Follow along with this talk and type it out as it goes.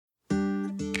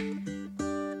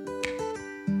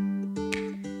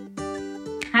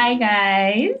Hi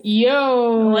guys.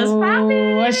 Yo. What's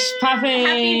poppin'? What's poppin'?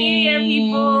 Happy New Year,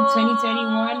 people.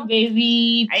 2021,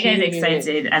 baby. Are you guys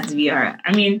excited as we are?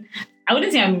 I mean, I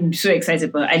wouldn't say I'm so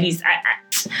excited, but at least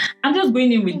I'm just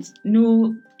going in with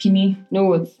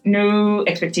no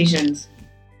expectations.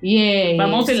 Yeah. But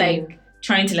I'm also like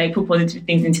trying to like put positive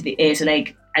things into the air. So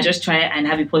like I just try and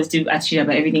have a positive attitude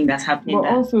about everything that's happening. But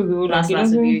also though, like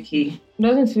last will be okay. It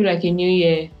doesn't feel like a new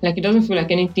year. Like it doesn't feel like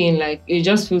anything. Like it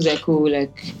just feels like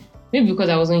like maybe because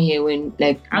I wasn't here when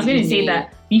like I was going to say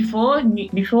that before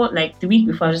like the week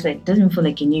before I was just like it doesn't feel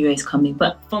like a new year is coming.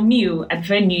 But for me, I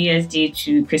prefer New Year's Day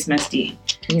to Christmas Day.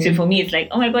 Yeah. So for me, it's like,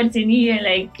 oh my God, it's a new year.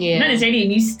 Like not necessarily a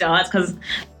new start because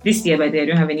this year, by the way, I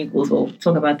don't have any goals. We'll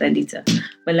talk about that later.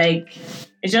 But like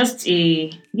it's just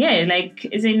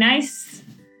it's a nice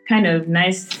kind of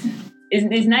nice.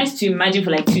 It's nice to imagine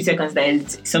for like 2 seconds that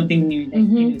it's something new, like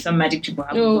you know, some magic trick will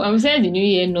happen. No, I'm saying the new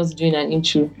year not doing an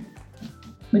intro.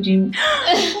 What do you mean?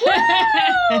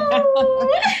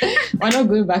 We're not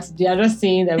going back to the. I'm just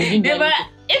saying that we didn't. No, but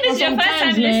if this is your first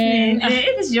time listening,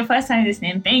 if this is your first time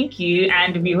listening, thank you,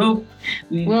 and we hope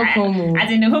welcome.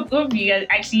 As in, hope you guys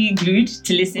actually glued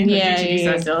to listen to introduce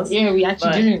ourselves. Yeah, we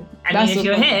actually didn't. I mean, if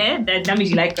you're here, that means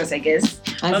you like us, I guess.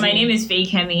 But my name is Faye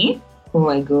Kemi. Oh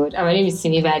my God. And my name is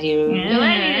Simi Badiru.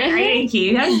 Thank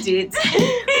you. How to do it?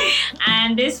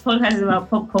 And this podcast is about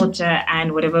pop culture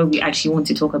and whatever we actually want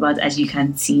to talk about, as you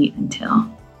can see and tell.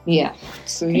 Yeah.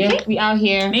 So we out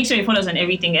here. Make sure you follow us on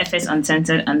everything, FS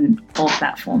Uncensored, on all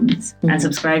platforms. And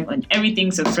subscribe on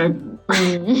everything. Subscribe.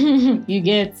 You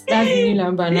get that's the new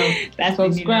number now. That's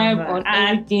subscribe on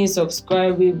everything.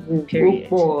 Subscribable.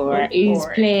 Is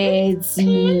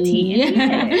plenty.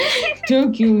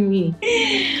 Don't kill me.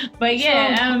 But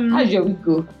yeah, how shall we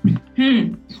go?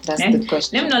 That's the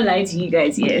question. Let me not lie to you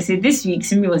guys. Yeah. So this week,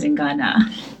 Simi was in Ghana.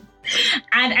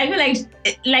 And I feel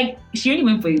like she only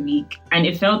went for a week, and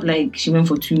it felt like she went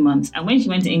for 2 months. And when she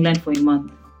went to England for a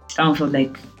month, that one felt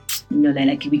like, you know,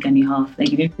 like a week and a half.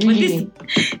 Like, you know, but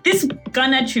this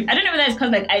Ghana trip, I don't know whether it's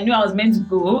because like I knew I was meant to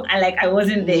go and like I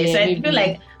wasn't there, so I feel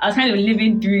like I was kind of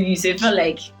living through you. So it felt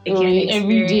like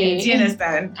every day. Do you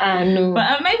understand? I know.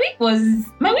 But my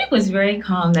week was very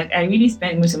calm. Like I really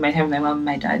spent most of my time with my mom and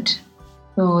my dad.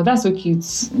 Oh, that's so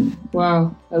cute.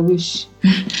 Wow, I wish.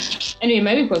 Anyway,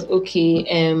 my week was okay.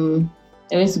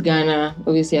 I went to Ghana,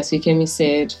 obviously, as Kemi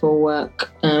said, for work,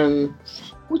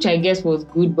 which I guess was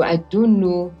good, but I don't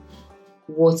know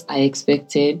what I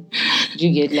expected. Do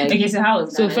you get like? Okay, so how was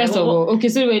that? So first of all, okay,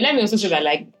 so wait, let me also say that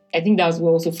like I think that was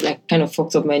what also like kind of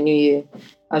fucked up my New Year.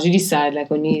 I was really sad,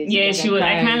 like on New Year's. Yeah, she was.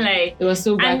 I can't like. It was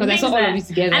so bad because I saw all of you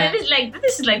together. And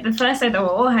this is like the first time that we're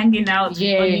all hanging out on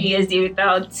New Year's Day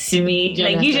without Simi.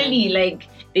 Like usually, like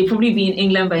they probably be in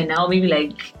England by now. Maybe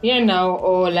like now,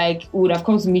 or like we would have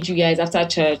come to meet you guys after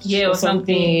church. Yeah, or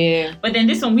something. Yeah. But then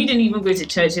this one we didn't even go to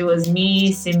church. It was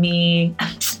me, Simi.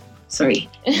 Sorry,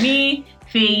 me.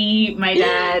 Faye, my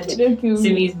dad,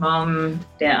 Simi's mom,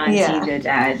 their auntie, their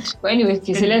dad. But anyway,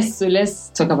 okay, so let's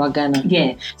talk about Ghana.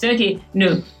 Yeah. So where do you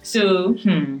want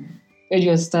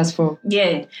to start from?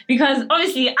 Yeah, because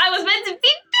obviously I was meant to be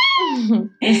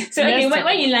there. So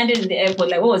when you landed in the airport,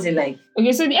 like what was it like?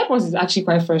 Okay, so the airport is actually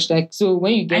quite fresh. Like so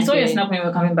when you get I saw your snap when you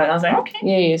were coming back. I was like, okay.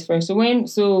 Yeah, it's fresh. So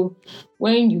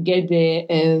when you get there,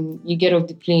 you get off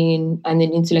the plane and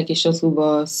then into like a shuttle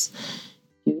bus.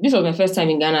 This was my first time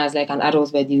in Ghana as like an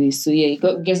adult, by the way. So yeah, you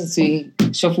get to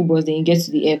a shuttle bus, then you get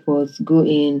to the airport, go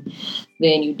in,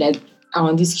 then you like are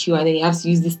on this queue, and then you have to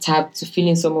use this tab to fill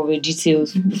in some of your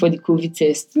details for the COVID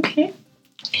test. Okay.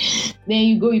 Then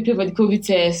you pay for the COVID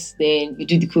test, then you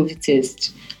do the COVID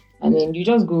test, and then you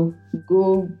just go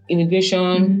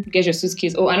immigration, get your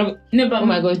suitcase. Oh, oh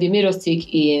my gosh, they made us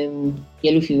take a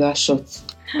yellow fever shot.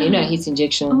 And you know I hate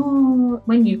injection. Oh,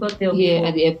 when you got there? Yeah,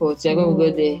 at the airport. Yeah, when we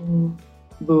got there.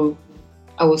 Bro,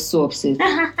 I was so upset.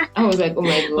 I was like, oh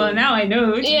my God. Well, now I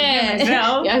know. Yeah.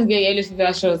 Myself. You have to get yellow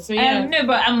fever shots. So, yeah. No,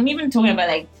 but I'm even talking about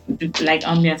like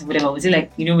ambience or whatever. Was it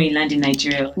like, you know, when you land in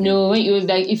Nigeria? No, when it was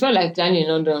like, it felt like landing in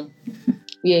London.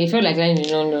 Yeah, it felt like landing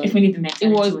in London. If we need the next it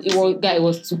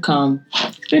was too calm.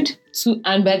 Good.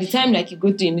 And by the time like you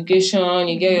go to immigration,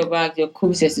 you get your bag, your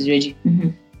COVID test is ready. Mm-hmm.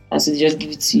 And so they just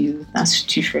give it to you. That's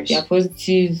too fresh. If you're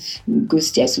positive, you go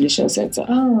to the isolation center.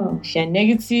 Oh. If you're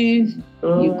negative,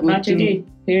 you go to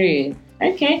period.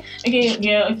 Okay.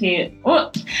 Oh,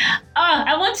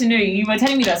 I want to know, you were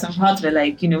telling me that some parts were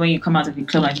like, you know, when you come out of the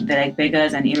club, like, they're like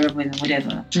beggars and area boys and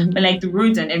whatever. Mm-hmm. But like the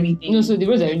roads and everything. No, so the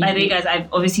roads are really good. By the way, guys, I've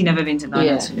obviously never been to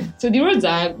Ghana. So the roads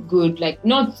are good, like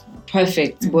not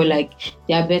perfect, but like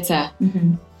they are better.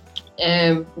 Mm-hmm.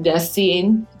 they're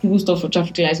saying people stop for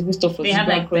traffic lights, people stop for They have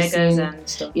like beggars and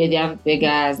stuff. Yeah, they have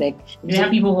beggars. Like They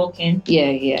have people hawking.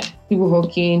 Yeah. People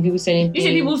hawking, people selling. You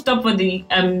see people stop for the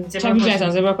traffic lights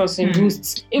and zebra crossing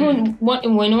boosts. Even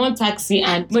when one taxi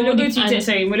and Mologo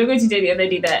tweeted the other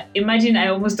day that imagine I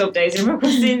almost stopped at a zebra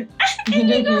crossing. Don't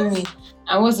kill me.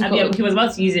 And what's it called? He was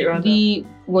about to use it rather. We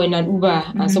were in an Uber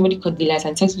and somebody cut the lights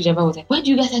and taxi driver was like, "Why do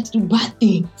you guys like to do bad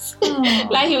things?"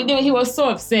 Like he was so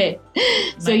upset.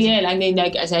 So yeah, like then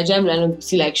like as I drive along, you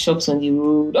see like shops on the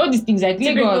road, all these things like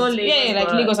Lagos. Yeah,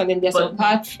 like Lagos, and then there's some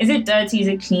parts. Is it dirty? Is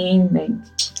it clean? Like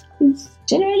it's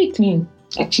generally clean.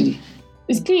 Actually,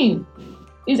 it's clean.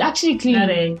 It's actually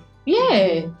clean.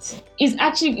 Yeah, it's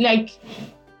actually like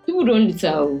people don't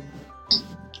litter.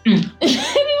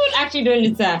 People actually don't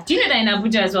litter. Do you know that in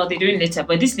Abuja as well they don't litter,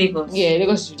 but this Lagos? Yeah,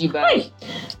 Lagos is really bad.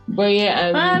 But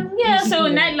yeah, so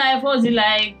nightlife, what was it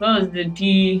like? What was the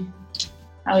P?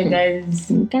 How you guys?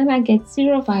 Ghana get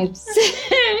 0 vibes.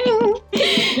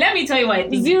 Let me tell you what I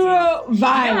think. 0 vibes. You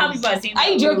know how people are saying are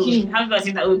you joking? How people are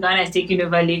saying that Ghana is taking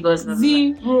over Lagos?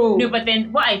 0. No, but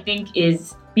then what I think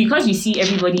is because you see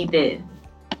everybody there.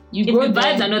 If the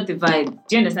vibes are not the vibe,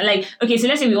 do you understand? Like, okay, so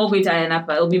let's say we all go to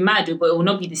Ayanapa, it'll be mad, but it will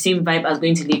not be the same vibe as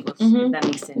going to Lagos. If that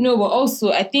makes sense. No, but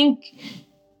also I think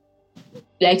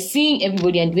like seeing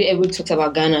everybody and the way everybody talks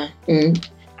about Ghana, and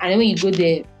then when you go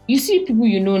there, you see people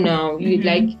you know now. You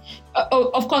like,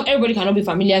 of course, everybody cannot be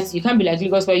familiar to you. You can't be like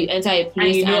Lagos where you enter a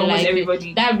place and you know like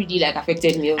everybody. That really like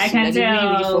affected me also. I can like,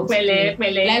 tell.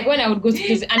 Really like when I would go to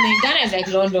places, and then Ghana is like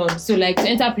London, so like to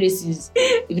enter places,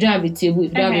 if you don't have a table,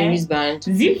 if you don't have a wristband,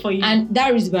 zip for you. And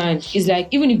that wristband is like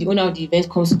even if the owner of the event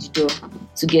comes to the door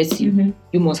to get you,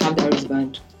 you must have that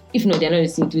wristband. If not, they're not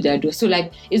listening to that door. So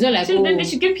like it's not like so then they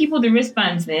should give people the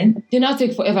wristbands then. They now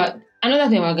take forever. Another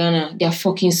thing about Ghana, they're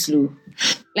fucking slow.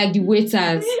 Like the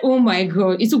waiters, oh my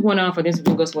god, it took 1 hour for them to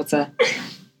bring us water.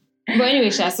 But anyway,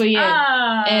 so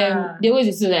yeah, they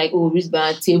always say like,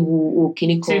 wristband, table,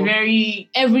 clinical. So very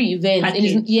every event,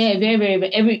 very,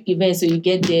 very every event. So you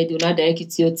get there, they'll not direct you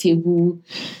to your table.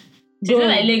 It's not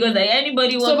like Lagos, like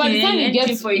anybody walking. So by the time you get,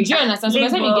 do you understand? So by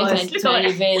the time you get to an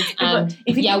event and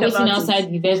you're waiting outside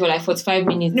the event for like 45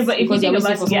 minutes, no, but because you're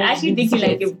waiting for you're actually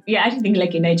thinking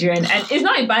like a Nigerian, and it's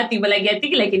not a bad thing, but like you're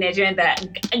thinking like a Nigerian that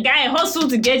a guy hustle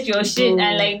to get your shit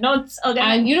and like not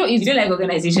organize. And you know, you don't like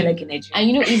organization like a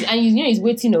Nigerian. And it's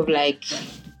waiting of like,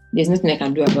 there's nothing I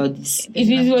can do about this. If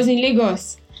it was in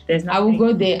Lagos, I will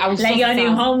go there. I will like you're on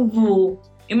a humble.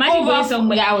 Imagine going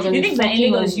somewhere. Yeah, I was on the thing that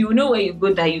in Lagos, you know where you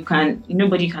go that you can,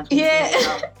 nobody can. Yeah.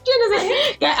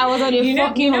 Yeah, I was on a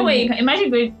fucking. You know where you can. Imagine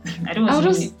going. I don't want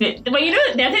to say it. But you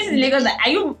know, there are places in Lagos that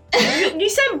you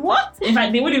said what? In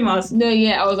fact, they wouldn't ask. No,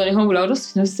 yeah, I was on a humble. I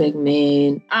was just like,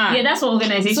 man. Yeah, that's what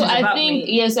organization is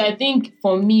about. So I think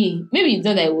for me, maybe it's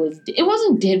not that it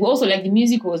wasn't dead, but also like the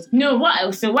music was. No, what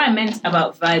I meant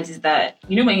about vibes is that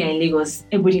when you're in Lagos,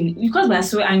 everybody, because we're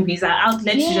so angry, it's our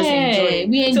outlet to just enjoy.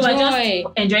 We enjoy. So we're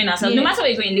just enjoying ourselves. No matter where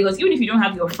you go in Lagos, even if you don't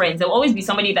have your friends, there will always be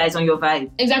somebody that is on your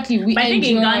vibe. Exactly. But I think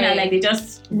in Ghana, like they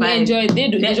just we enjoy. They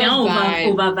just vibe.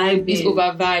 Over vibing. It's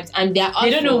over vibes, and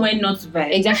they don't know when not to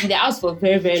vibe. Exactly. They're out for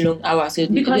very, very long hours. So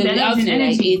because they're out to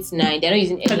like 8, 9. They're not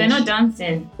using energy. Because they're not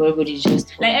dancing. Everybody's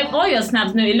just like all your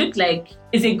snaps. No, it looked like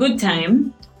it's a good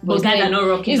time. But guys are not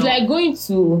rocking. It's like going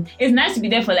to. It's nice to be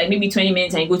there for like maybe 20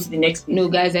 minutes and you go to the next place. No,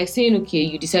 guys, like saying okay,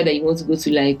 you decide that you want to go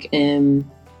to like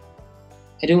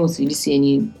I don't want to really say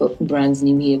any brand's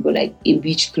name here, but like a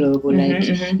beach club or like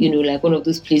like one of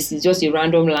those places, just a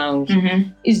random lounge.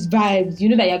 It's vibes. You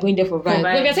know that you're going there for vibes.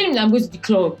 But if you're telling me that I'm going to the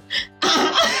club, I'm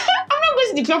not going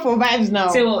to the club for vibes now.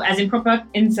 So as in proper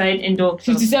inside indoor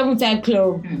club. 57 type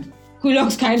club.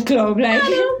 Kulok's kind club, like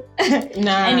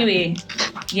nah. Anyway,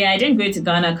 yeah, I didn't go to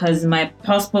Ghana because my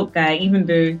passport guy, even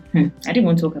though I didn't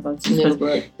want to talk about it,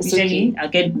 because usually I'll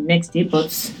get next day,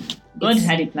 but God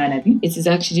had a plan, I think. It is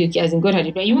actually okay, as in God had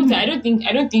a plan. You I don't think,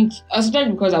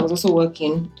 especially because I was also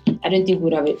working, I don't think we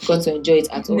would have got to enjoy it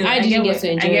at all. No, I didn't get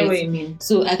to enjoy it. I get what you mean.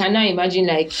 So I can now imagine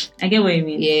like... I get what you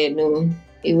mean. Yeah, no.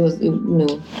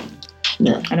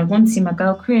 No. And I want to see my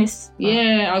girl, Chris.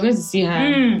 Yeah, I was going to see her.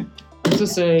 I'm so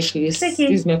sorry, Chris. Okay.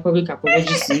 This is my public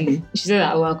apology to you. She said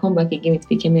that I'll come back again with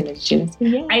Pick Me and Chill.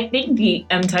 Yeah. I think the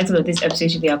title of this episode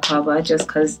should be Aquaba, just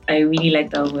because I really like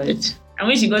that word. And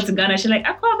when she goes to Ghana, she's like,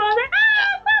 Aquaba. I was like,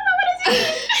 Aquaba, what is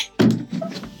it?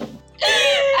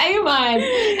 Are you mad?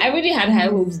 I really had high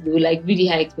hopes though, like really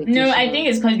high expectations. No, I think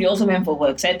it's because we also went for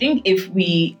work. So I think if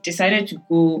we decided to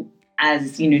go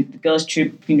as the girls'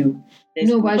 trip.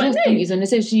 No, but I just think it's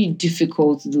unnecessarily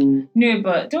difficult though. No,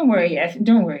 but don't worry.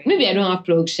 Don't worry. Maybe I don't have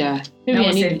plug, Sha. Maybe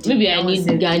I need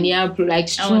Ghanaian plug, like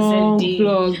strong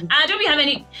plug. Do we have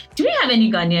any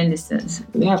Ghanaian listeners?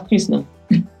 We have Chris now.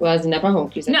 Well, as in apart from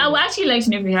Chris. No, I would actually like to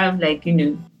know if we have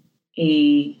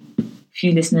a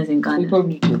few listeners in Ghana. We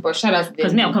probably do, but shout out to them.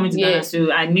 Because me, I'm coming to Ghana,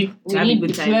 so I need to have a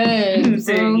good time.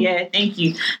 So yeah, thank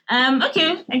you.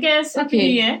 Okay, I guess Happy New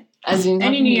Year. As in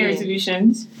any New Year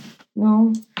resolutions?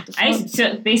 No.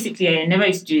 Basically, I never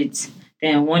used to do it.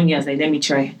 Then 1 year I was like, let me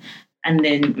try. And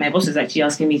then my boss was actually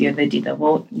asking me the other day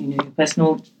about your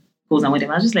personal goals and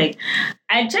whatever. I was just like,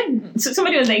 I checked. So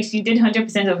somebody was like, she did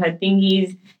 100% of her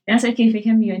thingies. Then I was like, okay, if it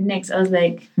can be your next, I was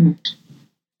like,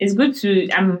 it's good to.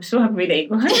 I'm so happy that you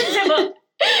go 100%.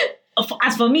 But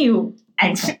as for me,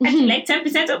 I like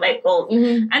 10% of my goals.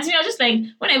 And to me, I was just like,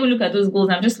 when I even look at those goals,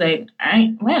 I'm just like,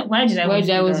 why did I want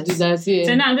to do that? Yeah.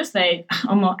 So now I'm just like,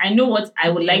 I know what I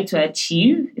would like to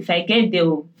achieve. If I get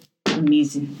there,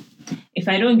 amazing. If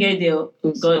I don't get there,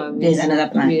 there's another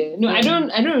plan. Yeah. No, I don't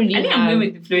really. I think I'm going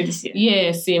with the flow this year.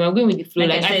 Yeah, same. I'm going with the flow.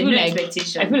 Like I feel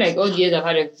like all the years I've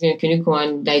had a Kiniko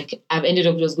and like I've ended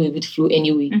up just going with the flow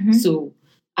anyway. So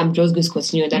I'm just going to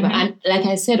continue on that. And like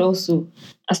I said also,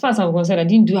 as far as I'm concerned, I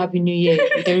didn't do Happy New Year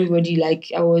with everybody.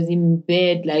 Like I was in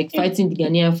bed, like fighting the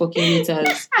Ghanaian fucking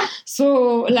haters.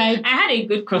 So like I had a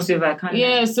good crossover.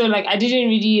 So like I didn't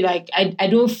really like. I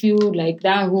don't feel like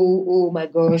that whole oh my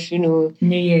gosh, New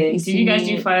Year. Did you guys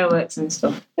do fireworks and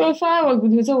stuff? No fireworks,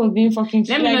 but the hotel was being fucking.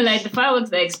 Let me know like the fireworks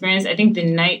that I experienced. I think the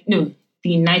night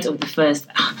of the first.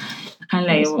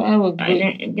 I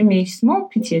give me small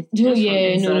pictures.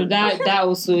 That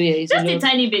also just a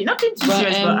tiny bit, nothing too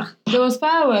serious. But there was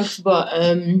fireworks, but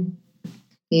I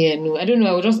don't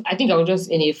know. I think I was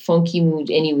just in a funky mood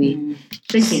anyway.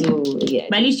 So yeah.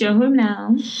 But at least you're home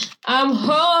now. I'm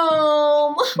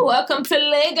home. Welcome to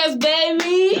Lagos,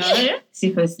 baby. Oh, yeah?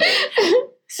 Super.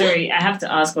 Sorry, I have to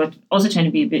ask. But also trying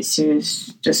to be a bit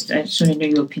serious. I just want to know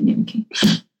your opinion,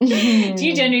 okay? Do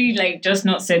you generally just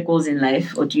not set goals in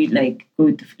life, or do you go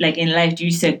in life? Do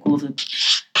you set goals?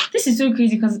 This is so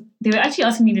crazy because they were actually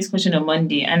asking me this question on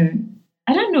Monday, and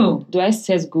I don't know. Do I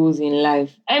set goals in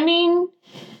life? I mean,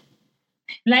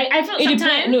 I feel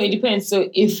sometimes. It depends. So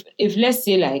if let's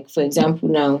say for example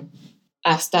now,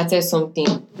 I've started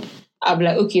something, I'll be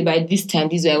like, okay, by this time,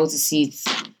 this is where I want to see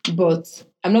it, but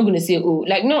I'm not going to say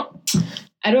no.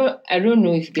 I don't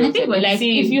know if you get it.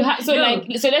 If you have so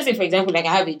let's say for example I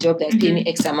have a job that's paying me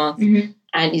X amount and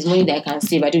it's money that I can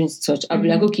save, I don't need to touch. I'll be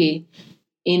like, okay,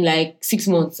 in 6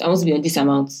 months I want to be on this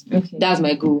amount. Okay. That's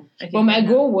my goal. Okay, but my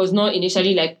goal was not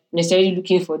initially necessarily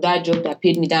looking for that job that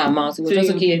paid me that amount. It was just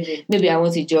okay, maybe I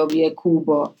want a job, yeah, cool,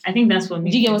 but I think that's for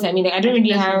me. Do you get what I mean? I don't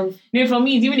really have no, for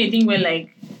me it's even a thing where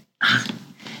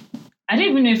I don't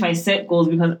even know if I set goals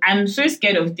because I'm so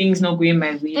scared of things not going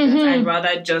my way. I'd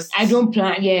rather just. I don't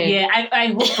plan. Yeah. Yeah.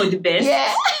 I hope for the best.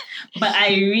 Yeah. But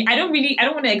I don't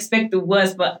want to expect the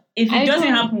worst. But if it doesn't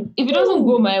happen, if it doesn't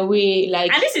go my way,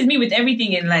 and this is me with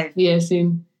everything in life. Yeah,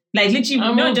 same. Literally,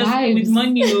 not just with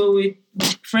money or with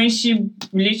friendship,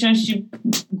 relationship,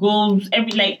 goals.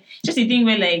 Just a thing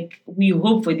where we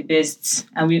hope for the best,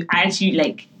 and we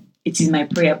actually it is my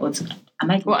prayer, but.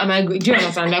 What am I going? Do you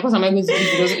understand? What am I going to do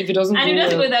if it doesn't? And it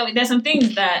doesn't go that way. There's some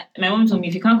things that my mom told me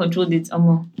if you can't control it,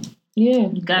 yeah,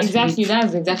 exactly.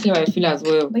 That's exactly how I feel as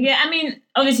well. But yeah, I mean,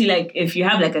 obviously, if you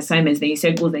have assignments, then you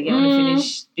set goals I want to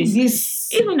finish this.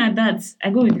 Even at that, I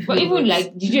go with the flow. But even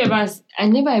did you ever? I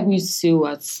never ever used to say,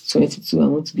 at 22 I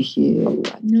want to be here.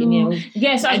 No.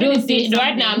 Yes, I don't think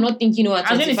right now. I'm not thinking. At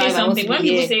 25 I was going to say something. When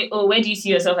people say, "Oh, where do you see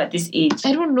yourself at this age?"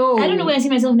 I don't know. I don't know where I see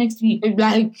myself next week. Bro.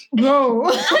 I don't know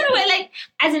where.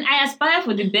 As in, I aspire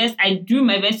for the best. I do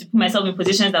my best to put myself in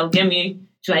positions that will get me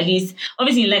to at least,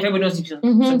 obviously in life, everybody wants to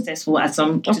be successful to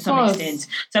some extent.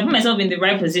 So I put myself in the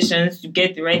right positions to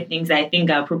get the right things that I think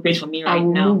are appropriate for me right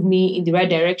now. Move me in the right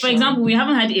direction. For example, we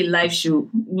haven't had a live show.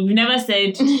 We've never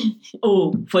said, for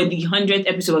the 100th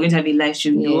episode, we're going to have a live show.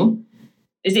 Yeah. No.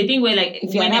 It's a thing where,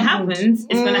 when it happens,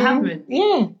 it's going to happen.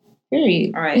 Yeah.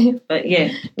 Very. All right. But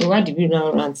yeah. What did we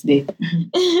now run today?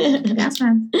 That's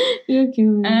fine. Okay.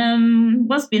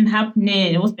 What's been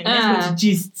happening? Let's go to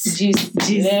gist. Let's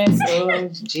go to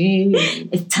gist.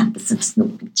 It's time for some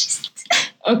Snoopy gist.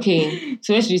 Okay.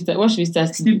 So what should we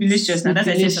start? Snoopy-licious. Now that's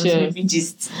I said some Snoopy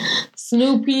gist.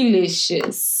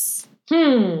 Snoopy-licious.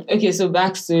 Okay, so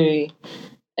backstory.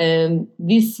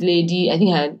 This lady, I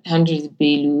think her handle is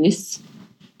Bay Lewis.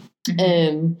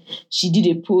 She did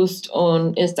a post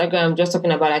on Instagram just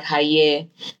talking about her year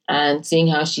and saying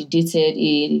how she dated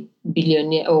a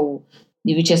billionaire or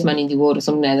the richest man in the world or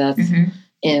something like that.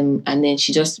 And then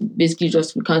she just basically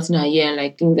just recounting her year and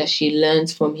like things that she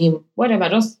learned from him. Whatever,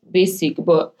 just basic.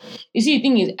 But you see, the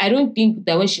thing is, I don't think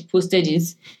that when she posted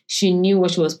it, she knew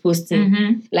what she was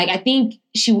posting. Like, I think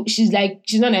she's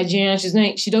not Nigerian.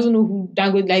 She doesn't know who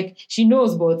Dangote, like, she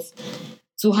knows, but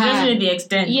to her, she doesn't know the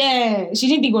extent. Yeah, she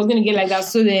didn't think it was going to get like that.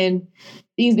 So then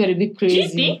things got a bit crazy. Do you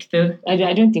think, though?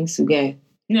 I don't think so, guy.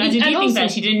 No, do you think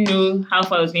that she didn't know how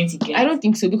far it was going to get? I don't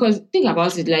think so, because think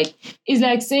about it, like, it's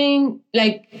like saying,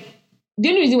 like, the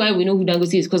only reason why we know who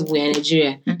Dangote is because we're in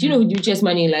Nigeria. Do you know who the richest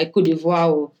man in, like, Cote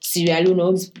d'Ivoire or Sierra Leone,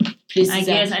 all these places? I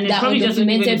guess, and it's probably just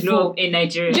documented for in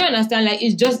Nigeria. Do you understand? Like,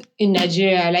 it's just in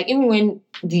Nigeria. Like, even when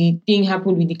the thing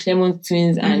happened with the Clement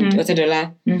twins and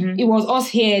Otedola, it was us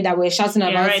here that were shouting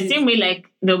about it. Same way, like,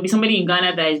 there'll be somebody in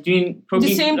Ghana that is doing probably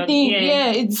the same thing.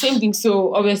 Yeah, it's the same thing.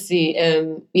 So, obviously,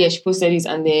 she posted it,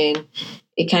 and then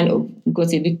it kind of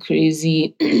got a bit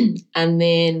crazy. And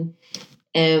then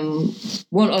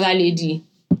one other lady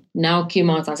now came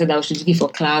out and said that she was looking for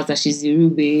clouds, that she's the real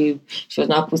babe. She was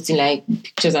now posting like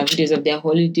pictures and videos of their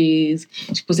holidays.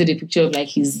 She posted a picture of like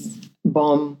his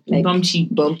bum cheek.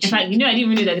 In fact, I didn't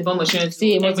even know that the bum was showing.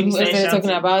 See, what people started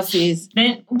talking about is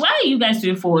then why are you guys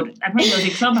doing forward? Apparently there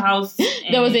was a clubhouse.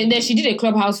 Then she did a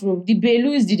clubhouse room. The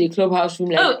Belus did a clubhouse room.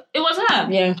 Like, it was her.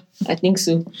 Yeah, I think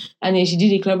so. And then she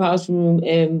did a clubhouse room.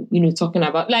 Talking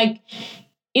about like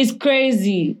it's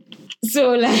crazy.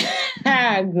 So like,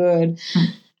 God.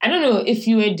 I don't know if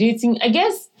you were dating. I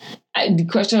guess the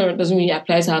question doesn't really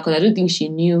apply to her because I don't think she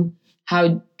knew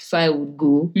how far it would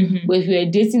go. But if you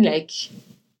were dating like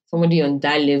somebody on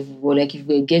that level, or like if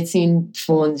you were getting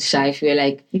funds shy, if you were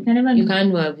like, you can't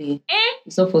know Abby.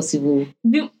 It's not possible.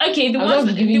 The ones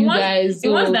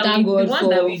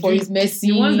that for his mercy.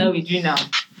 The ones that we do now.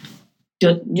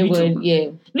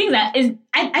 Things that is,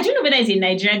 I don't know whether it's a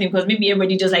Nigerian thing because maybe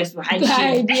everybody just likes to hide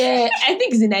shit. Yeah, I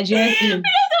think it's a Nigerian thing. Don't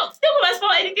come spoil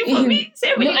anything for me. So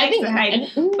everybody likes to hide.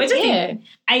 But just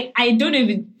I don't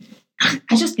even.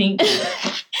 I just think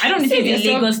I don't say it's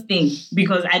a Lagos thing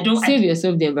because I don't save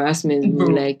yourself the embarrassment, bro.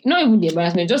 Like not even the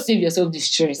embarrassment, just save yourself the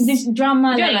stress. This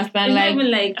drama, do you understand? Like, even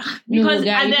like because as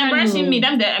they're embarrassing me,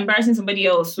 that's they're embarrassing somebody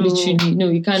else. So. Literally, no,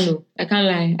 you can't know. I can't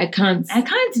lie. I can't.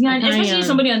 Especially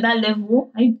somebody on that level.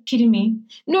 Are you kidding me?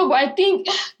 No, but I think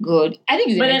God, I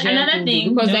think it's but then another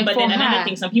thing because another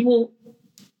thing, some people.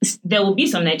 There will be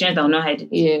some Nigerians that will not hide it.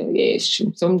 Yeah, it's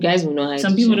true. Some guys will not hide it.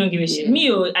 Some people don't give a shit. Me,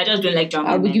 I just don't like drama.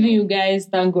 I'll be giving you guys,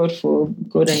 thank God for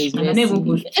God and His mercy. I never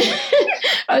post.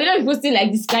 I'll not posting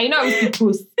like the sky. You know how we still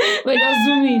post. When just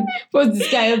zoom in, post the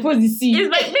sky, post the sea.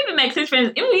 It's like maybe my close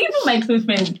friends, even my close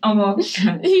friends,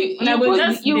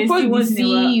 you post the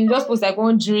sea, you just post like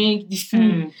one drink, the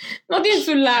food. Nothing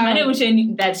too loud. I'm never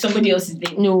showing that somebody else is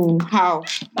there. No, how?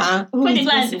 Before they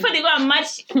go and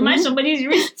match somebody's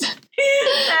wrist.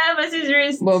 Versus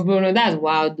wrist. But bro, no, that's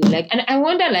wild though. Like, and I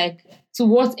wonder, like, to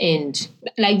what end?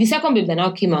 Like the second babe that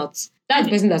now came out, that's the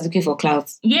person that's looking for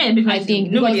clout. Yeah, because I think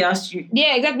nobody asked you.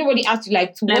 Yeah, exactly. Nobody asked you.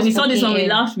 Like, to like we saw this one, we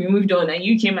laughed, we moved on, and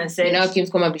you came and said. And now Kim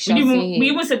come and be shouting. We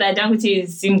even said that Dangote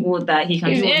is single, that he can.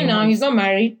 He's now. He's not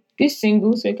married. He's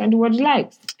single, so he can do what he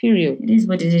likes. Period. It is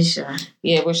what it is, sure.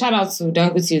 Yeah, but shout out to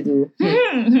Dangote though.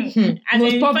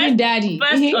 Most popular daddy.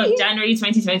 1st of January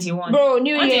 2021. Bro,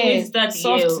 New Year.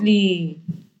 Softly.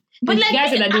 But like, guys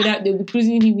said that they'll be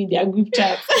cruising him in their group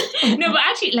chat. No, but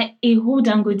actually, like a whole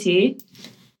Dangote.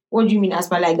 What do you mean, as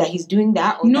per like that he's doing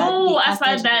that? Or no, as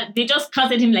per that they just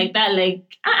cutted him like that. Like,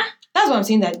 That's what I'm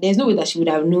saying. That there's no way that she would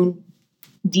have known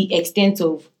the extent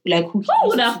of like who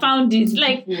would have found it.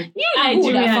 Like you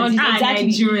Nigerians, exactly.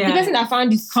 Nigerians. The person that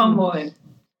found it. Come on.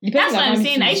 That's what I'm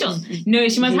saying. No,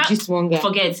 she must have.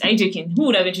 Forget. Are you joking? Who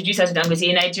would have introduced her to Dangote?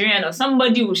 A Nigerian or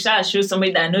somebody who show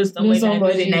somebody that knows somebody that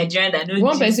knows a Nigerian that knows.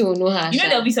 One person will know her.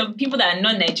 There'll be some people that are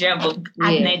not Nigerian but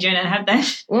act Nigerian and have that.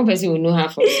 One person will know her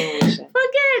from somewhere. Forget.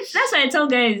 That's why I tell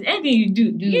guys, anything you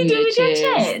do with your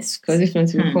chest. Because if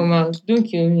not, it will come out. Don't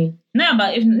kill me. No,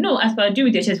 but as per do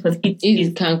with your chest because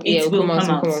it will come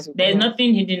out. There's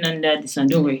nothing hidden under this one.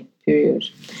 Don't worry. Period.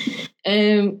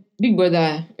 Big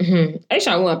brother,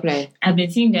 I won't apply. I've been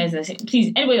seeing guys that say,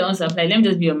 please, anybody that wants to apply, let me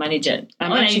just be your manager. I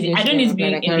don't need to be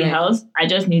in the house. I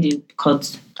just need a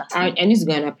cut. I need to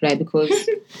go and apply because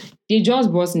they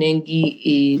just bought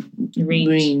Nengi a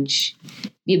range.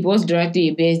 They bought directly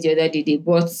a Benz the other day. They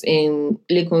bought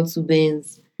Lekon 2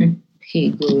 Benz.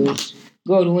 Hey,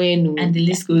 God, when? And the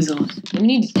list goes on. I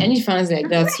need fans like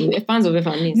that too. Fans of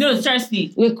FNS. No,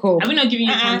 seriously. Wake up. I'm not giving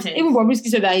you content. Even Bobrisky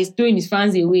said that he's throwing his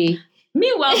fans away.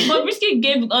 Meanwhile, Bobrisky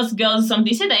gave us girls something.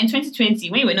 He said that in 2020,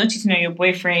 when you were not cheating on your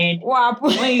boyfriend,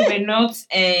 when you were not,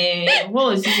 what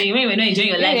was he saying? When you were not enjoying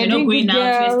your life, you're not going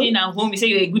out, you're staying at home, you say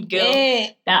you're a good girl.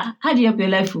 That, how do you help your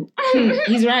life?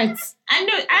 He's right. I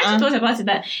know, I actually thought about it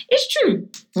that it's true.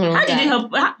 How did it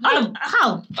help?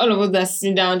 How? All of us that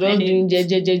sit down, just doing They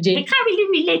can't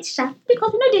really relate, Sha,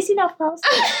 because they see that house.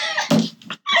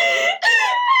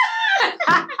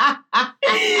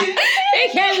 Hey,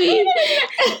 Kevin.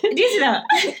 This is that.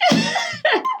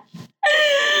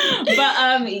 But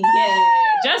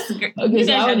yeah, just okay.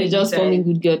 So I want to just call me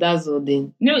good girl. That's all.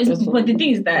 Then no, but the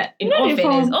thing is that in all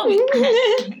fairness,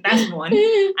 that's one.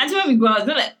 And when we go out, it's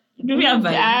not like. Do we have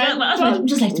vibes?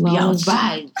 Just like to be out.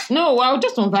 Vibes. No, well,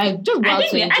 just on vibe. Just go out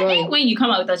to enjoy. I think when you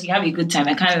come out with us, you have a good time.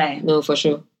 I can't lie. No, for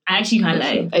sure. I actually can't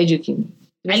lie. Are you joking?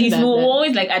 At least we'll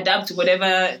always like adapt to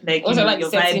whatever like your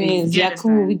vibe is. Yeah,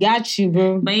 cool. We got you,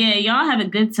 bro. But yeah, y'all have a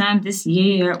good time this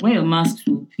year. Wear your mask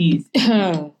too, please.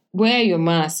 Wear your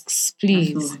masks,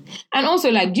 please. And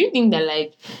also, like, do you think that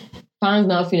like fans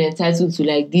now feel entitled to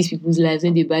like these people's lives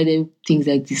when they buy them things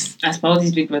like this? As per all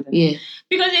these Big Brother. Yeah.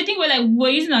 Because they think we're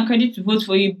using our credit to vote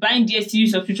for you, buying DSTV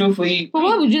subscription for you. But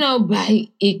why would you now buy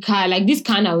a car like this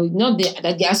car now? Not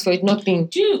that they ask for it, nothing.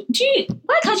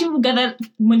 Why can't you gather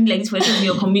money like this for yourself in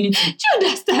your community? Do you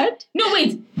understand? No,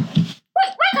 wait.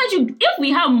 Why can't you? If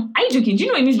we have, are you joking? Do you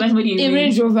know what it means by somebody a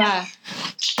Range Rover?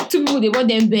 2 people, they bought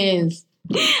them Benz.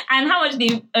 And how much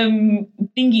they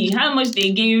how much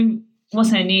they gave? What's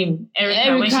her name?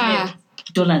 Erica. When she gave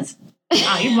dollars.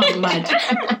 You were mad.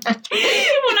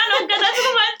 You will not get that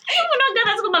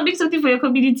to come and make something for your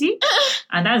community.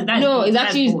 And that's no, it's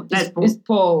actually it's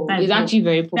poor. It's actually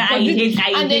very poor.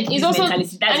 It's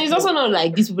also not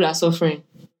like these people are suffering.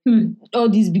 All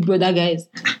these Big Brother guys.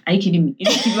 Are you kidding me?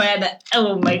 Is Kid Wire that?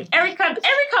 Oh my! Erica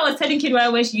was telling Kid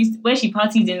Wire where she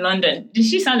partied in London. Did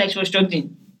she sound like she was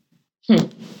struggling?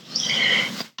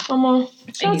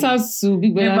 Shout out to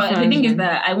Big Brother fans. The thing is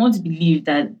that I want to believe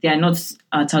that they are not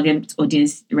our target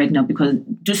audience right now, because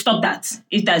just stop that.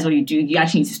 If that's what you do, you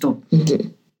actually need to stop. Mm-hmm.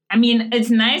 I mean, it's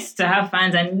nice to have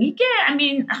fans, and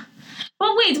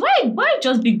but wait, why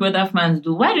just Big Brother fans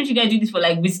do? Why don't you guys do this for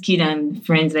like Wizkid and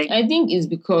friends? Like, I think it's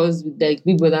because with like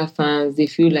Big Brother fans, they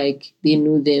feel like they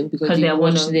know them because they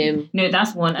watch them. No,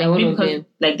 that's one. They're one of them.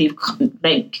 Like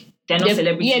they're not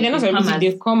celebrities. Yeah, they're not celebrities.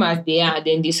 They've come as they are.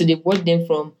 Then they watch them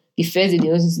from the first day they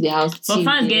went into the house. But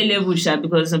fans get leveled,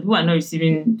 because some people are not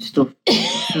receiving stuff.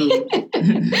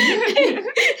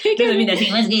 Doesn't mean they're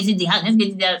saying, let's get into the house.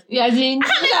 Yeah, how many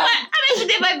should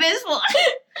they buy best for?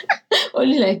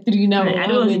 Only like 3 now. I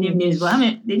don't want to name names, but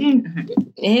they didn't.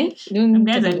 Don't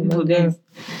guys are people, guys.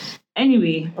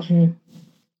 Anyway,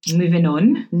 moving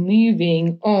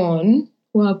on.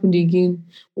 What happened again?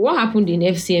 What happened in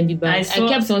FCMB Bank? I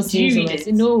kept on seeing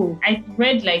something. No. I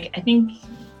read I think.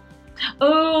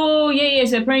 Oh, yeah.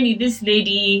 So apparently this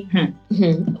lady,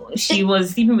 she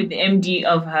was sleeping with the MD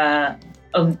of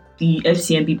the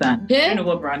FCMB Bank. I don't know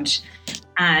what branch.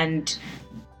 And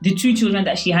the 2 children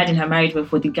that she had in her marriage were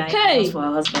for the guy and was for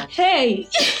her husband. Did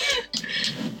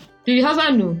the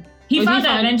husband know? He found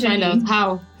out eventually. Find out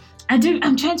how?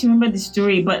 I'm trying to remember the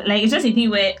story, but like it's just a thing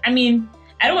where, I mean,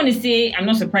 I don't want to say I'm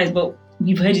not surprised, but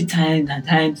we've heard it times and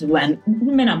times when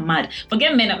women are mad.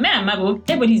 Forget men are mad, but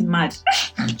everybody's mad.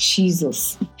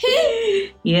 Jesus.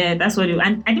 Yeah, that's what it was.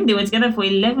 And I think they were together for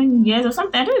 11 years or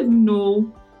something. I don't even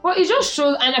know. Well, it just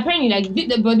shows, and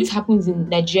apparently, but this happens in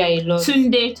Nigeria a lot.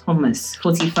 Tunde Thomas,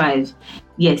 45.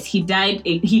 Yes, he died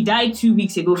 2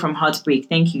 weeks ago from heartbreak.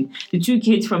 Thank you. The 2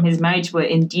 kids from his marriage were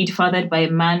indeed fathered by a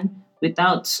man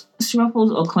without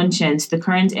scruples or conscience, the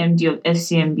current MD of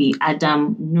FCMB,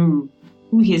 Adam Nuru,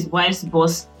 who his wife's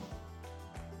boss.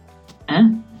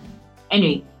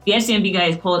 Anyway, the FCMB guy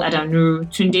is called Adam Nuru.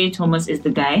 Tunde Thomas is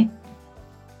the guy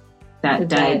that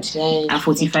died at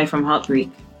 45 from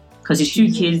heartbreak. Because his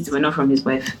 2 kids were not from his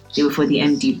wife. They were for the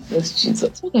MD. That's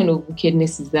Jesus. What kind of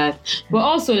wickedness is that? But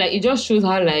also, it just shows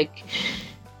how,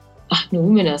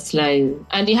 women are sly.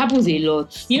 And it happens a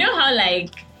lot. You know how,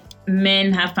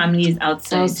 men have families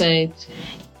outside?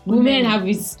 Women have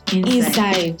it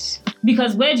inside.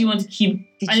 Because where do you want to keep...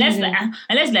 Unless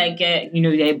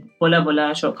they're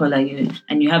bola, short collar,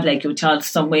 and you have, your child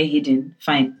somewhere hidden,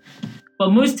 fine.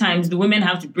 But most times, the women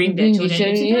have to bring their children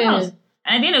into the house.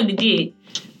 And at the end of the day,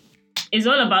 it's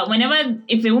all about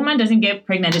if a woman doesn't get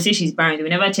pregnant, they say she's barren. They will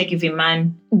never check if a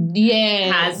man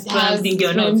has baby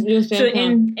or not. So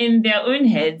in their own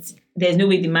heads, there's no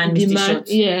way the man missed the shot.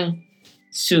 Yeah.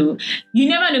 So you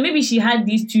never know. Maybe she had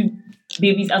these 2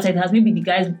 babies outside the house. Maybe the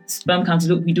guy's sperm count is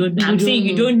low. We don't. I'm saying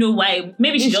you don't know why.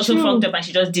 Maybe she also fucked up and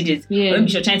she just did it. Yeah. Or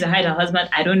maybe she was trying to hide her husband.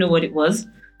 I don't know what it was.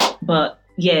 But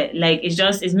yeah, like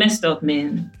it's messed up,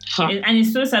 man. And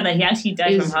it's so sad that he actually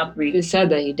died from heartbreak. It's sad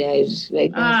that he died.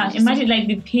 Like imagine like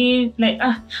the pain, like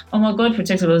oh my God,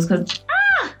 protect all of us, because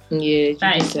yeah,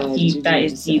 that is sad. Deep. That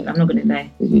is deep. I'm not gonna lie.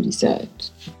 It's really sad.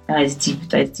 That is deep.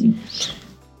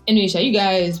 Anyway, shall you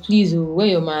guys please wear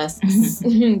your masks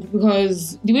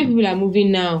because the way people are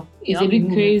moving now is a bit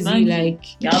crazy. Like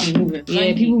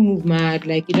people move mad.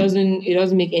 Like it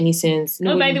doesn't make any sense.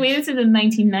 By the way, this is the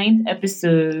 99th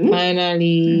episode.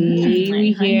 Finally,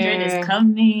 we 100 here. is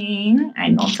coming.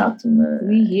 I don't talk too much.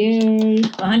 We here.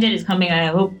 100 is coming. I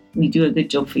hope we do a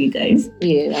good job for you guys.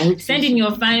 Yeah, I hope send in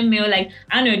your fan mail. Like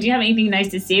I don't know. Do you have anything nice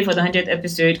to say for the 100th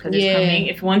episode? Because it's coming.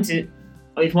 If you want to.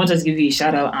 Or if you want us to give you a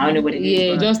shout out, I don't know what it is.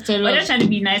 Yeah, just tell us. We're just trying to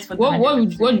be nice for the what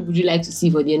would you like to see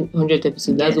for the 100th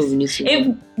episode? That's what we need to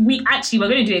know. We're going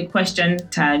to do a question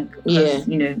tag. Yeah.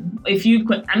 You know,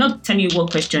 I'm not telling you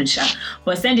what questions,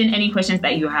 but send in any questions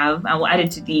that you have and we'll add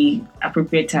it to the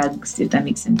appropriate tags, if that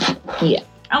makes sense. Yeah.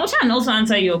 And we'll try and also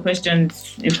answer your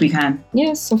questions if we can.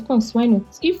 Yes, of course. Why not?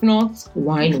 If not,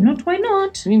 why not? Why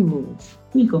not? We move.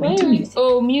 We go into music.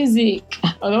 Oh, music.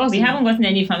 We haven't gotten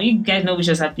any family. You guys know we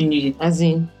just have music. As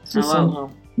in, somehow.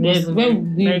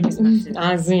 Very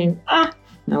as in,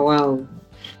 now wow.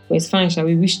 But it's fine, shall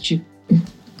we? Wished you.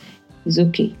 It's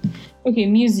okay. Okay,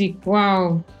 music.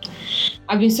 Wow.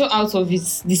 I've been so out of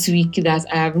it this week that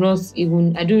I have not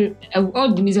even,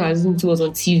 all the music I listened to was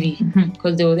on TV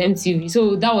because there was MTV.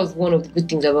 So that was one of the good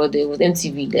things about it was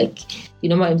MTV, like the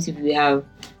normal MTV we have.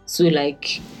 So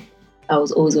like, I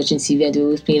was always watching TV and they were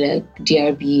always playing like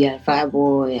DRB and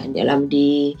Fireboy and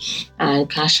Olamide and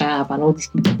Cash App and all these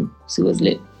people. So it was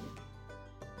lit.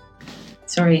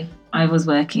 Sorry, I was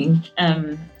working.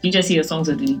 You just hear your songs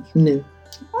of the week? No.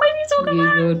 What are you talking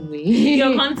about? You ignored me.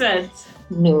 Your concert?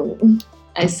 No.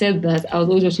 I said that I was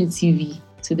always watching TV.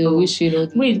 So they always showed all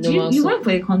the Wait, you went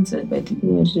for a concert, by the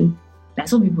way? Yeah, I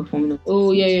saw people performing.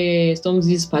 Oh, yeah.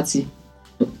 Stormzy's party.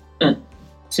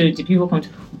 So did people come to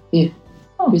perform? Yeah.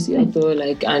 Basically, I thought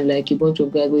like a bunch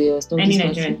of guys were Stormzy's any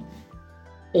party.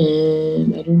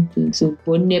 Nigerian? I don't think so.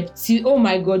 But oh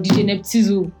my God, DJ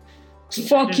Neptizo.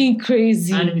 Fucking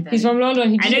crazy. He's from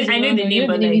London. I know the name,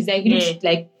 but he's like, he looks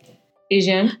like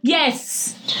Asian.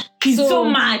 Yes. He's so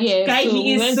mad. Yeah, guy, so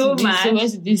he is so mad. So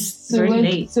where's this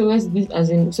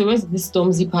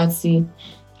Stormzy party?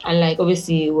 And like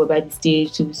obviously we're by the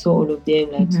stage, so we saw all of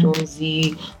them, like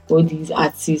Stormzy, all these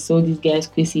artists, all these guys,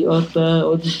 Kwesi Arthur,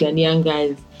 all these Ghanaian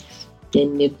guys.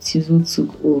 Then Neptizo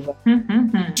took over.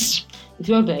 It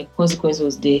felt like Consequence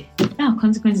was there.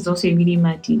 Consequence is also a really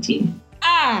mad DJ.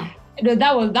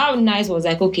 That nice was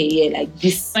like, okay, yeah, like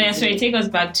this. Oh yeah, sorry, take us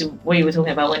back to what you were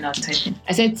talking about when I was typing.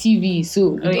 I said TV,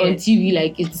 so on TV,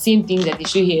 like it's the that they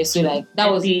show here. So like that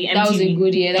was a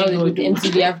good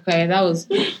MTV Africa. That was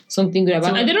something good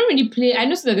about. And they don't really play. I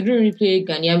noticed that they don't really play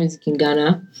Ghanaian music in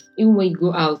Ghana, even when you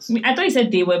go out. I thought you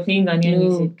said they were playing Ghanaian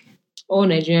music. All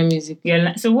Nigerian music.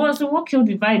 Yeah. So what killed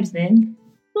the vibes then?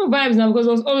 No vibes now because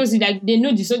it was obviously like they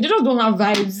know this, so they just don't have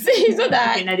vibes. It's not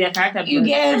that you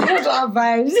get they don't have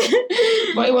vibes.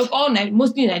 But it was all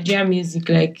mostly Nigerian music,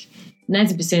 like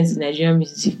 90% is Nigerian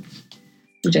music,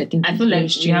 which I think I feel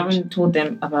like we haven't told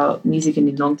them about music in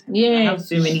a long time. Yeah, I have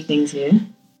so many things here.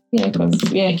 Yeah,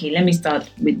 okay, let me start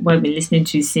with what I've been listening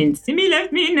to since Simi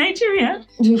left me in Nigeria.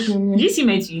 Did you see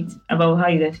my tweet about how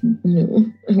you left me?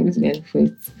 No, I'm just going for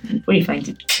it. Before you find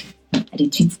it. I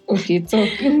did tweet. Okay, talk.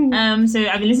 So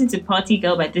I've been listening to Party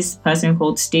Girl by this person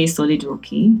called Stay Solid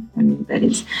Rocky. I mean, that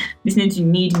is. Listening to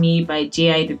Need Me by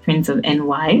J.I. the Prince of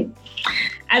NY.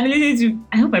 I've been listening to,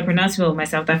 I hope I pronounce well, my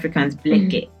South Africans,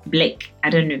 Blake, I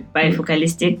don't know, by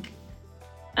Focalistic.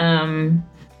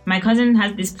 My cousin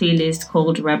has this playlist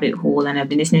called Rabbit Hole and I've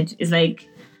been listening to, it's like,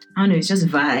 I don't know, it's just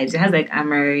vibes. It has like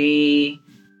Amari,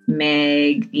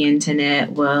 Meg, The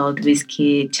Internet, World,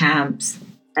 Wizkid, Champs.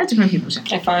 That's different people.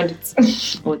 I found it.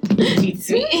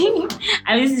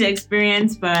 I listened to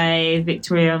Experience by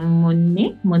Victoria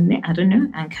Monet, I don't know,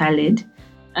 and Khaled.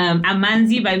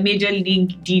 Amanzi by Major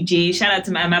League DJ. Shout out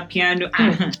to my Amapiano.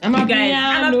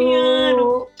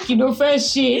 Amapiano. Kido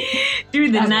Feshi.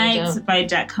 Through the Night by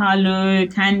Jack Harlow.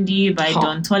 Candy by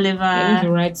Don Toliver. I need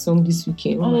to write song this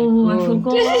weekend. I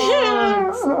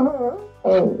forgot.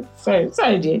 Oh, sorry,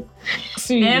 dear.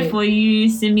 There For You,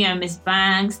 Simi and Miss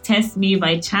Banks, Test Me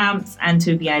by Champs and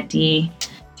Toby Ade,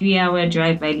 3 Hour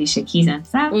Drive by Alicia Keys and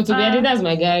Sam. Oh, Toby Ade, that's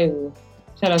my guy.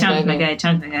 Shout out Champs, my guy.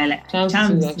 Like, Champs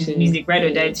music, Ride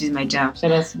or Die is my jam.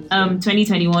 Shout out to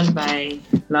 2021 by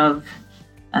Love.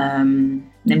 Let me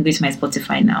go to my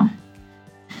Spotify now.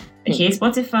 Okay,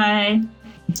 Spotify.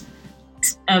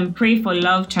 Pray for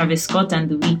Love, Travis Scott and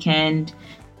The Weeknd.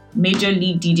 Major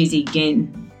League DJs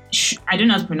again. I don't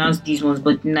know how to pronounce these ones,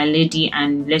 but Naledi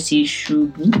and let's say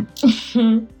Shubu.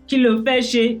 Kilo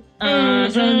Peshe.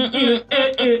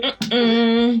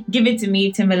 Give It to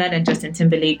Me, Timbaland and Justin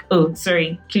Timberlake. Oh,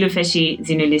 sorry. Kilo Peshe,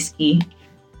 Zinoliski.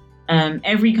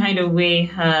 Every Kind of Way,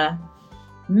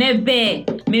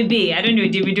 Maybe. I don't know,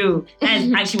 Davido.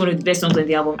 That's actually one of the best songs on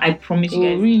the album. I promise you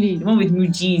guys. Oh, really? The one with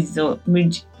Mujiz or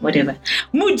Muj, whatever.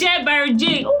 Mujay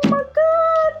Barajay. Oh my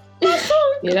God. That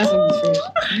song. Yeah, that song is fresh.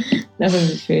 That song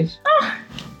is fresh.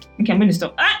 Okay, I'm going to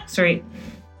stop. Sorry.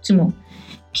 2 more.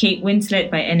 Kate Winslet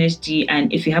by NSG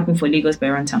and If You Happen for Lagos by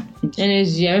Runtown.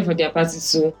 NSG, I went for their party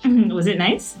too. Was it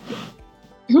nice?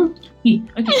 Yeah,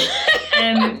 okay.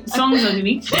 Songs of the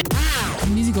week. The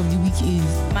music of the week is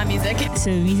My music. so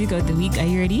music of the week. Are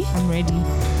you ready? I'm ready.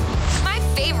 My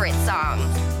favorite song.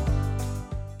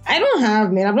 I don't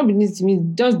have, man. I've not been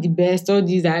listening to just the best. All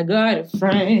these, I got a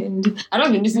friend. I've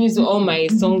not been listening to all my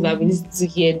songs I've been listening to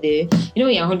here there. You know,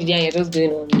 when you're on holiday and you're just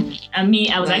going on. And me,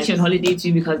 I was actually on holiday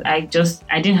too because I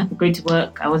didn't have to go to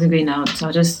work. I wasn't going out. So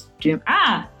I just doing,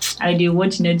 I did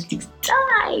watch Netflix.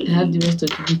 I have the rest of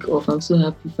the week off. I'm so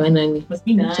happy, finally. Must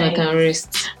be nice. So I can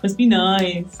rest. Must be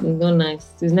nice. It's not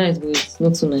nice. It's nice, but it's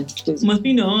not so nice. Please. Must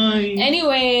be nice.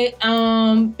 Anyway,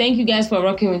 thank you guys for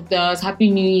rocking with us. Happy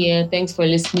New Year. Thanks for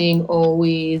listening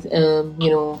always.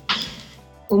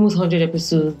 Almost 100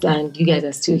 episodes and you guys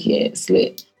are still here. It's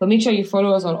lit. But make sure you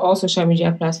follow us on all social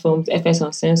media platforms, FS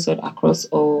Uncensored across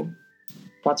all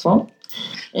platforms.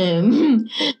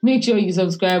 Make sure you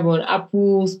subscribe on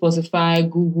Apple, Spotify,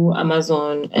 Google,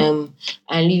 Amazon, and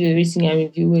leave a rating and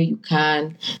review where you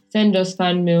can. Send us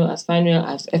fan mail at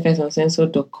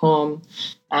fsuncensored.com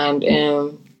and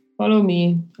follow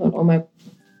me on all my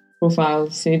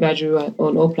profiles, Simi Badru,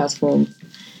 on all platforms.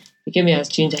 Ikeme has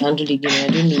changed the handle again. I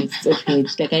don't know it's okay.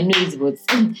 Like I know it, but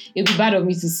it'd be bad of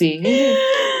me to say.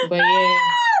 But yeah.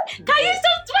 Can you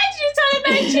stop twitching?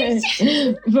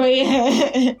 But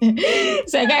yeah.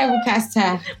 So I got a cast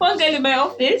her. One girl in my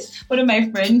office, one of my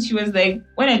friends, she was like,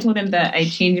 when I told them that I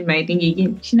changed my thing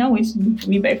again, she now waits for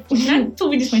me by phone. She now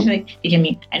told me this one, she's like,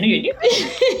 Ikeme, I know you're new.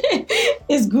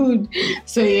 It's good.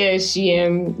 So yeah, she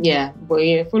but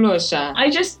yeah, follow us, Sha. I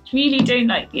just really don't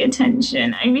like the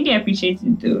attention. I really appreciate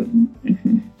it though.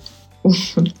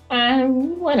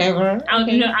 Whatever.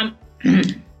 I'm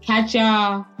Catch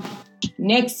y'all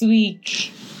next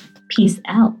week. Peace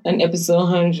out. On episode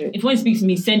 100. If one speaks to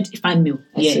me, send fan mail.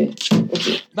 Okay.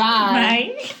 Bye.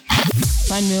 Bye.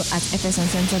 Fan mail at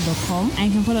fsuncensored.com. And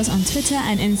you can follow us on Twitter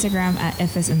and Instagram at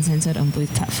FS Uncensored on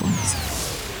both platforms.